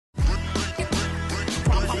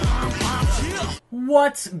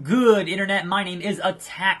What's good, Internet? My name is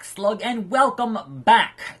Attack Slug, and welcome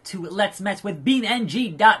back to Let's Mess with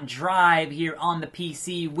BeamNG.drive here on the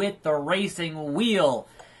PC with the racing wheel.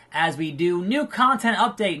 As we do new content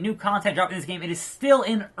update, new content drop in this game. It is still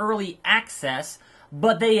in early access,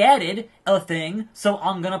 but they added a thing, so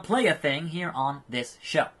I'm gonna play a thing here on this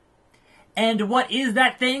show. And what is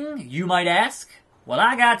that thing, you might ask? Well,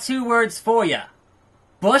 I got two words for you.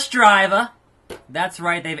 Bus driver. That's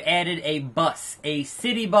right, they've added a bus, a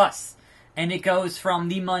city bus, and it goes from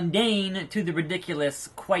the mundane to the ridiculous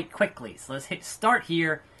quite quickly. So let's hit start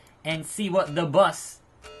here and see what the bus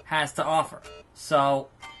has to offer. So,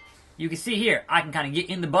 you can see here, I can kind of get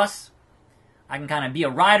in the bus, I can kind of be a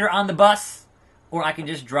rider on the bus, or I can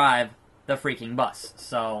just drive the freaking bus.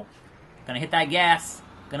 So, gonna hit that gas,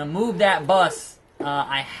 gonna move that bus.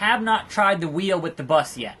 I have not tried the wheel with the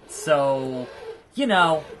bus yet, so, you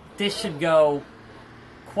know, this should go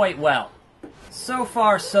quite well. So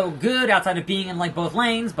far, so good, outside of being in, like, both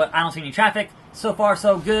lanes, but I don't see any traffic. So far,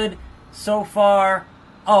 so good. So far...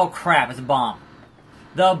 Oh, crap, it's a bomb.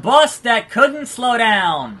 The bus that couldn't slow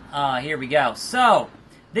down. Here we go. So,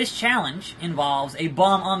 this challenge involves a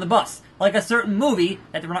bomb on the bus, like a certain movie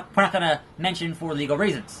that we're not going to mention for legal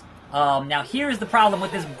reasons. Now, here's the problem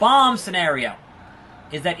with this bomb scenario,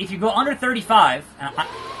 is that if you go under 35...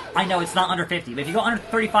 I know it's not under 50, but if you go under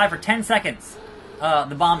 35 for 10 seconds,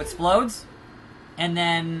 the bomb explodes, and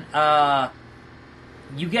then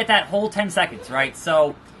you get that whole 10 seconds, right?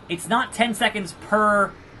 So it's not 10 seconds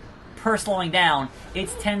per slowing down,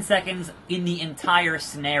 it's 10 seconds in the entire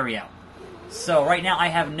scenario. So right now I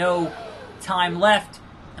have no time left,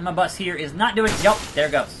 and my bus here is not doing... Yep, there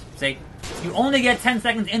it goes. See? You only get 10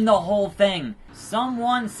 seconds in the whole thing.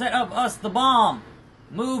 Someone set up us the bomb.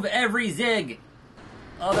 Move every zig.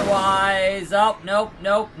 Otherwise, oh, nope,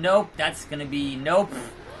 nope, nope. That's gonna be nope.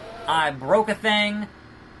 I broke a thing.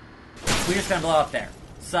 We're just gonna blow up there.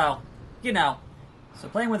 So, you know. So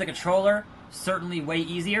playing with a controller, certainly way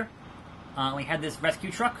easier. We had this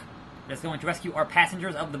rescue truck that's going to rescue our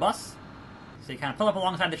passengers of the bus. So you kind of pull up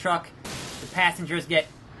alongside the truck. The passengers get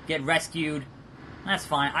rescued. That's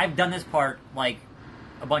fine. I've done this part, like,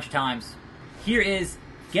 a bunch of times. Here is,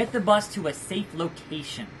 get the bus to a safe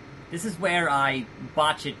location. This is where I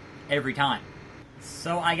botch it every time.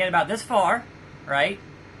 So I get about this far, right?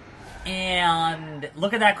 And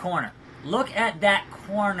look at that corner. Look at that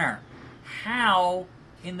corner. How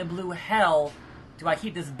in the blue hell do I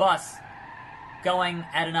keep this bus going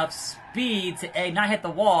at enough speed to A, not hit the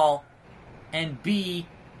wall, and B,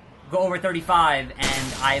 go over 35,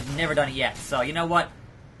 and I've never done it yet. So you know what?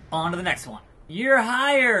 On to the next one. You're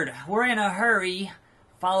hired. We're in a hurry.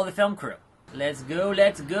 Follow the film crew. Let's go,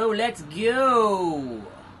 let's go, let's go!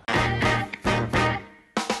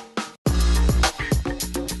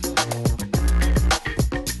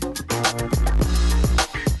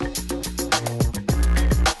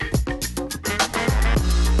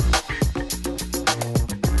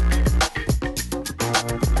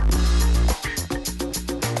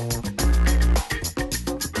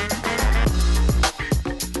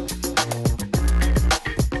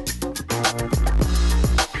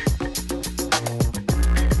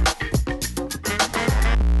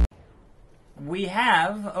 We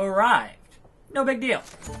have arrived. No big deal.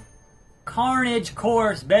 Carnage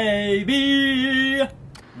course, baby!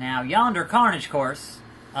 Now, yonder carnage course,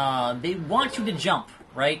 they want you to jump,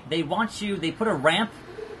 right? They put a ramp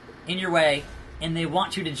in your way, and they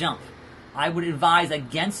want you to jump. I would advise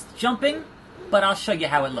against jumping, but I'll show you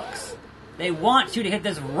how it looks. They want you to hit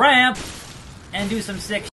this ramp and do some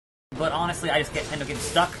sick shit, but honestly, I just end up getting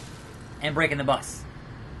stuck and breaking the bus.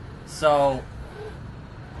 So,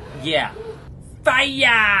 yeah.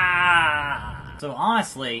 Fire! So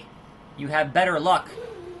honestly, you have better luck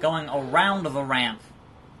going around the ramp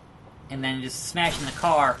and then just smashing the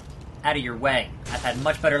car out of your way. I've had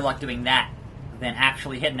much better luck doing that than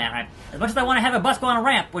actually hitting that ramp. As much as I want to have a bus go on a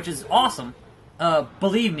ramp, which is awesome,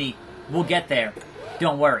 believe me, we'll get there.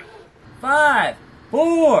 Don't worry. 5,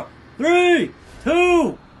 4, 3,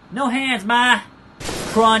 2, no hands, ma.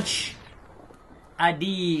 Crunch. I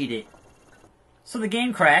did it. So the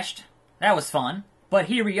game crashed. That was fun. But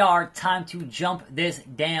here we are, time to jump this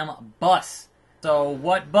damn bus. So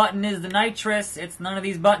what button is the nitrous? It's none of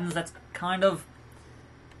these buttons. That's kind of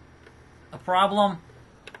a problem.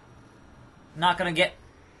 Not gonna get...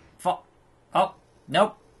 Oh,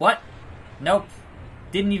 nope. What? Nope.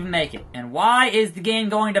 Didn't even make it. And why is the game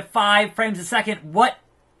going to 5 frames a second? What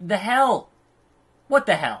the hell? What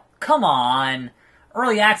the hell? Come on.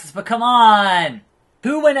 Early access, but come on.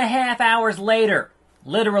 2.5 hours later.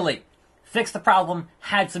 Literally. Fixed the problem,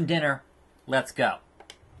 had some dinner, let's go.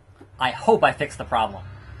 I hope I fixed the problem.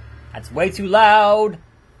 That's way too loud.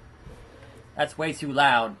 That's way too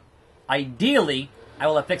loud. Ideally, I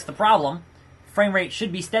will have fixed the problem. Frame rate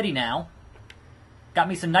should be steady now. Got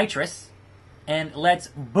me some nitrous. And let's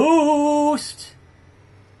boost!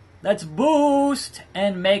 Let's boost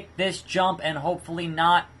and make this jump and hopefully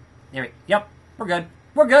not... There we go. Yep, we're good.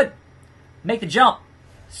 We're good. Make the jump.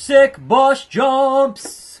 Sick bus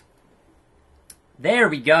jumps. There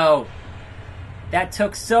we go. That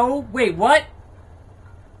took so... Wait, what?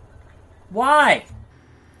 Why?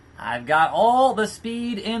 I've got all the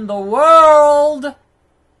speed in the world.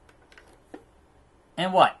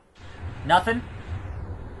 And what? Nothing?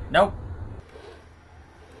 Nope.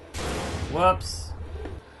 Whoops.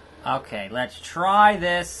 Okay, let's try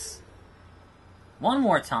this one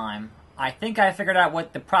more time. I think I figured out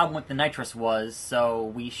what the problem with the nitrous was, so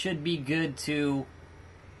we should be good to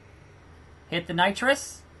hit the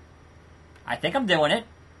nitrous. I think I'm doing it.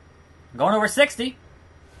 I'm going over 60.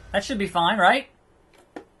 That should be fine, right?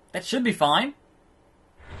 That should be fine.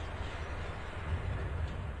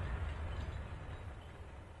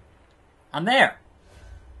 I'm there.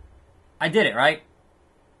 I did it, right?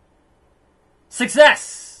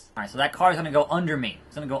 Success! Alright, so that car's gonna go under me.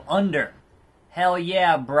 It's gonna go under. Hell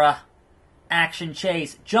yeah, bruh. Action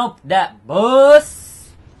chase. Jump that bus!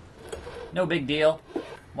 No big deal.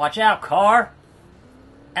 Watch out, car.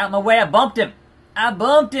 Out my way, I bumped him. I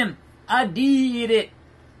bumped him. I did it.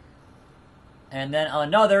 And then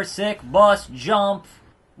another sick bus jump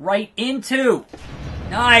right into.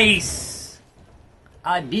 Nice!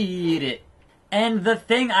 I did it. And the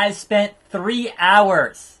thing I spent 3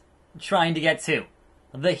 hours trying to get to.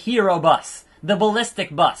 The hero bus. The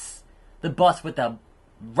ballistic bus. The bus with the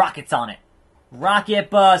rockets on it. Rocket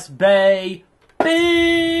bus, baby!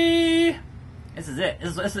 This is it.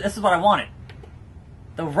 This is what I wanted.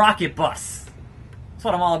 The rocket bus. That's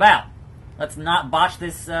what I'm all about. Let's not botch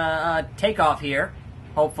this takeoff here.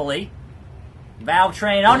 Hopefully. Valve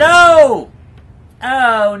train. Oh no!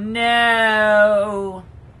 Oh no!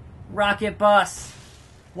 Rocket bus.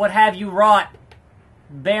 What have you wrought?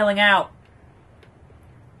 Bailing out.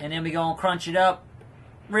 And then we go and crunch it up.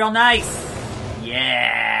 Real nice.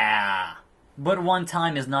 Yeah. But one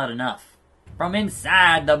time is not enough. From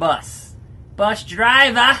inside the bus. Bus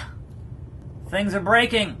driver. Things are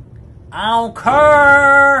breaking. I don't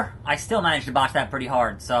care. I still managed to botch that pretty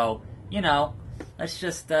hard. So, you know, let's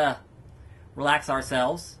just relax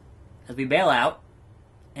ourselves as we bail out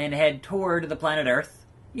and head toward the planet Earth.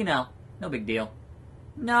 You know, no big deal.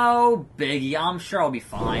 No biggie. I'm sure I'll be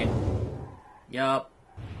fine. Yup.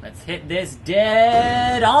 Let's hit this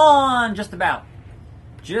dead on. Just about.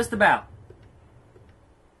 Just about.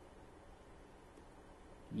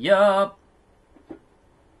 Yup.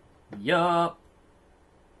 Yup.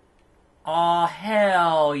 Aw,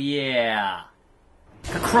 hell yeah.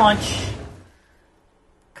 Ka-crunch.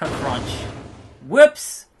 Ka-crunch.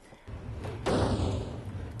 Whoops.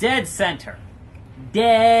 Dead center.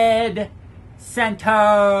 Dead center.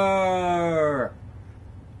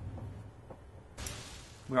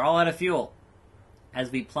 We're all out of fuel as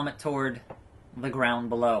we plummet toward the ground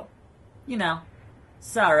below. You know,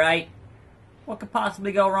 it's alright. What could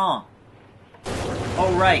possibly go wrong?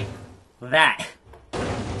 Oh, right. That.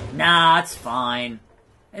 Nah, it's fine.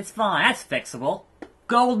 It's fine. That's fixable.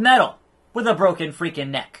 Gold medal with a broken freaking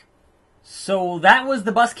neck. So that was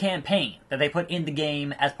the bus campaign that they put in the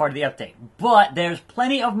game as part of the update. But there's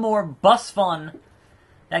plenty of more bus fun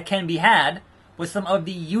that can be had with some of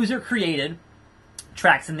the user-created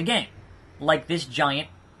tracks in the game. Like this giant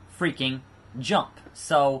freaking jump.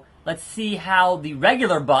 So let's see how the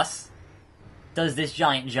regular bus does this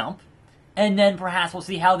giant jump. And then perhaps we'll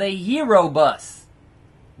see how the hero bus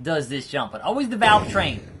does this jump. But always the valve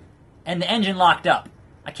train. And the engine locked up.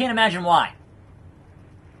 I can't imagine why.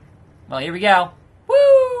 Well, here we go.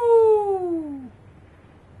 Woo!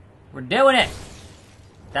 We're doing it.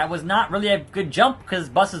 That was not really a good jump because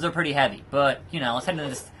buses are pretty heavy. But, you know, let's head into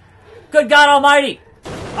this. Good God Almighty!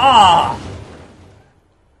 Ah!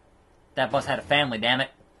 That bus had a family, damn it.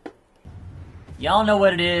 Y'all know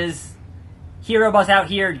what it is. Hero bus out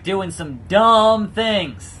here doing some dumb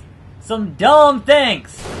things. Some dumb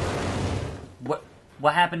things!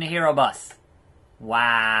 What happened to hero bus?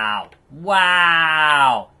 Wow.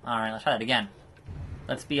 Wow! Alright, let's try that again.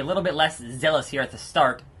 Let's be a little bit less zealous here at the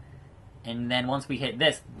start. And then once we hit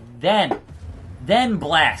this, then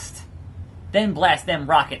blast. Then blast them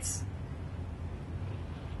rockets.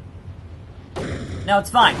 No, it's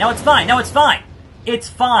fine. No, it's fine. No, it's fine. It's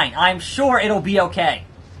fine. I'm sure it'll be okay.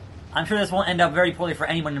 I'm sure this won't end up very poorly for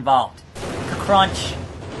anyone involved. Crunch.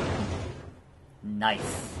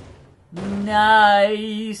 Nice.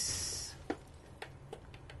 Nice.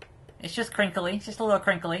 It's just crinkly. It's just a little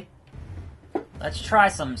crinkly. Let's try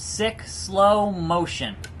some sick slow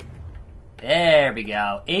motion. There we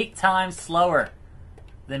go. 8 times slower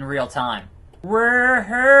than real time. Well,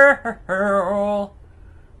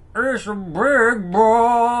 it's a big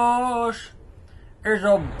bush. It's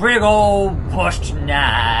a big old bush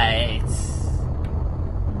tonight.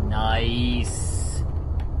 Nice.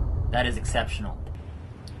 That is exceptional.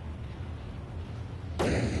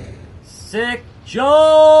 Sick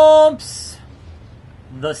jumps.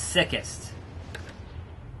 The sickest.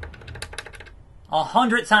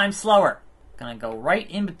 100 times slower. Gonna go right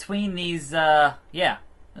in between these, yeah.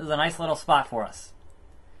 This is a nice little spot for us.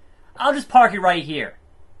 I'll just park it right here.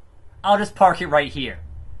 I'll just park it right here.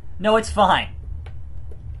 No, it's fine.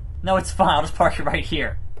 No, it's fine. I'll just park it right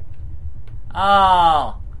here.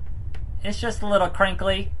 Oh. It's just a little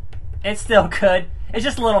crinkly. It's still good. It's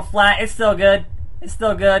just a little flat. It's still good. It's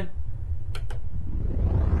still good.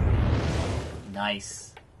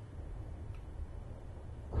 Nice.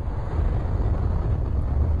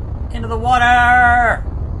 Into the water!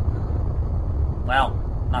 Well,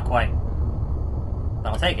 not quite.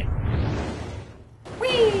 But I'll take it.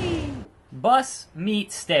 Whee! Bus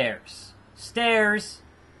meet stairs. Stairs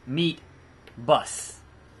meet bus.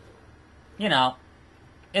 You know,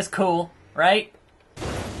 it's cool, right?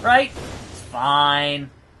 Right? It's fine.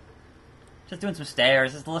 Just doing some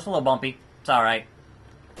stairs. It's a little bumpy. It's alright.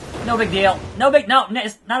 No big deal. No,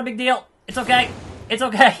 it's not a big deal. It's okay. It's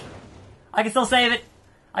okay. I can still save it.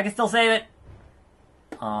 I can still save it.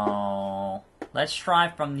 Oh. Let's try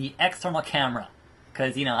from the external camera.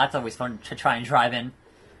 Because, you know, that's always fun to try and drive in.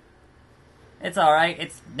 It's alright.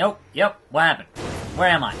 It's... Nope. Yep. What happened? Where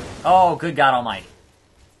am I? Oh, good God almighty.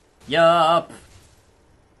 Yup.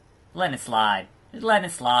 Letting it slide. Just letting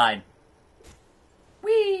it slide.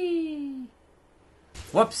 Whee!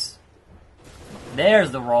 Whoops.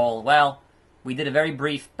 There's the roll. Well, we did a very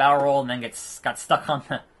brief barrel roll and then got stuck on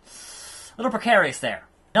the... A little precarious there.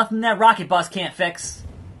 Nothing that Rocket Bus can't fix.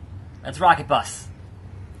 That's Rocket Bus.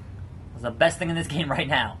 It's the best thing in this game right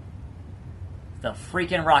now. The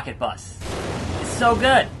freaking Rocket Bus. It's so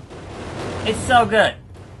good. It's so good.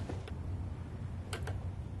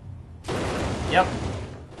 Yep.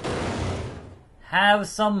 Have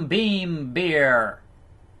some Beam beer.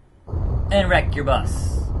 And wreck your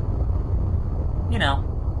bus. You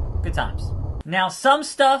know, good times. Now, some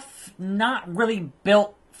stuff not really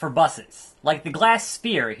built for buses. Like the glass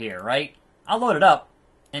sphere here, right? I'll load it up.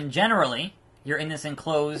 And generally, you're in this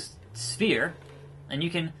enclosed sphere. And you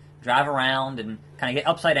can drive around and kind of get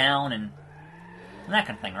upside down and that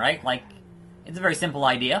kind of thing, right? Like, it's a very simple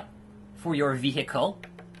idea for your vehicle.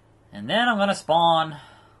 And then I'm going to spawn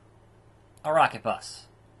a rocket bus.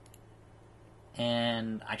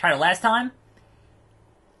 And I tried it last time.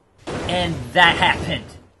 And that happened.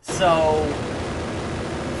 So,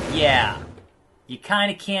 yeah. You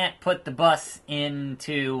kind of can't put the bus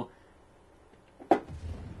into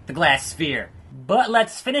the glass sphere. But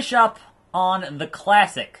let's finish up on the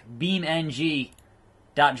classic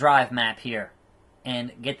BeamNG.drive map here.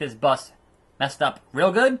 And get this bus messed up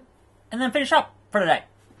real good. And then finish up for today.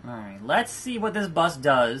 Alright, let's see what this bus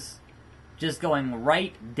does. Just going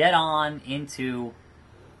right dead on into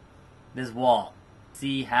this wall.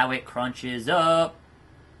 See how it crunches up.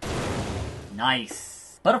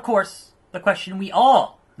 Nice. But of course, the question we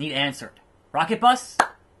all need answered. Rocket bus,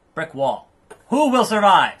 brick wall. Who will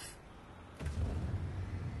survive?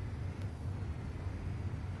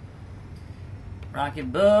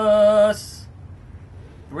 Rocket bus,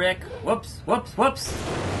 brick, whoops, whoops, whoops.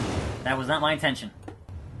 That was not my intention.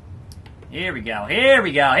 Here we go, here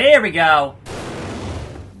we go, here we go.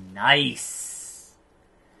 Nice.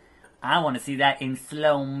 I want to see that in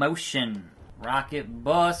slow motion. Rocket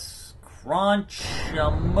bus, crunch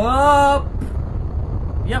 'em up.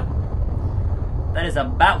 Yep. That is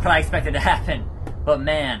about what I expected to happen. But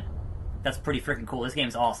man, that's pretty freaking cool. This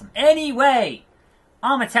game's awesome. Anyway,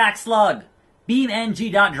 I'm Attack Slug.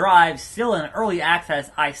 BeamNG.drive, still in early access.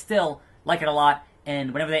 I still like it a lot.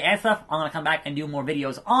 And whenever they add stuff, I'm going to come back and do more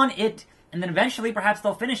videos on it. And then eventually, perhaps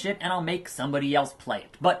they'll finish it and I'll make somebody else play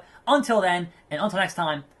it. But until then, and until next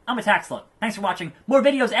time, I'm Attack Slug. Thanks for watching. More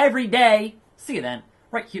videos every day. See you then,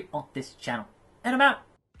 right here on this channel. And I'm out.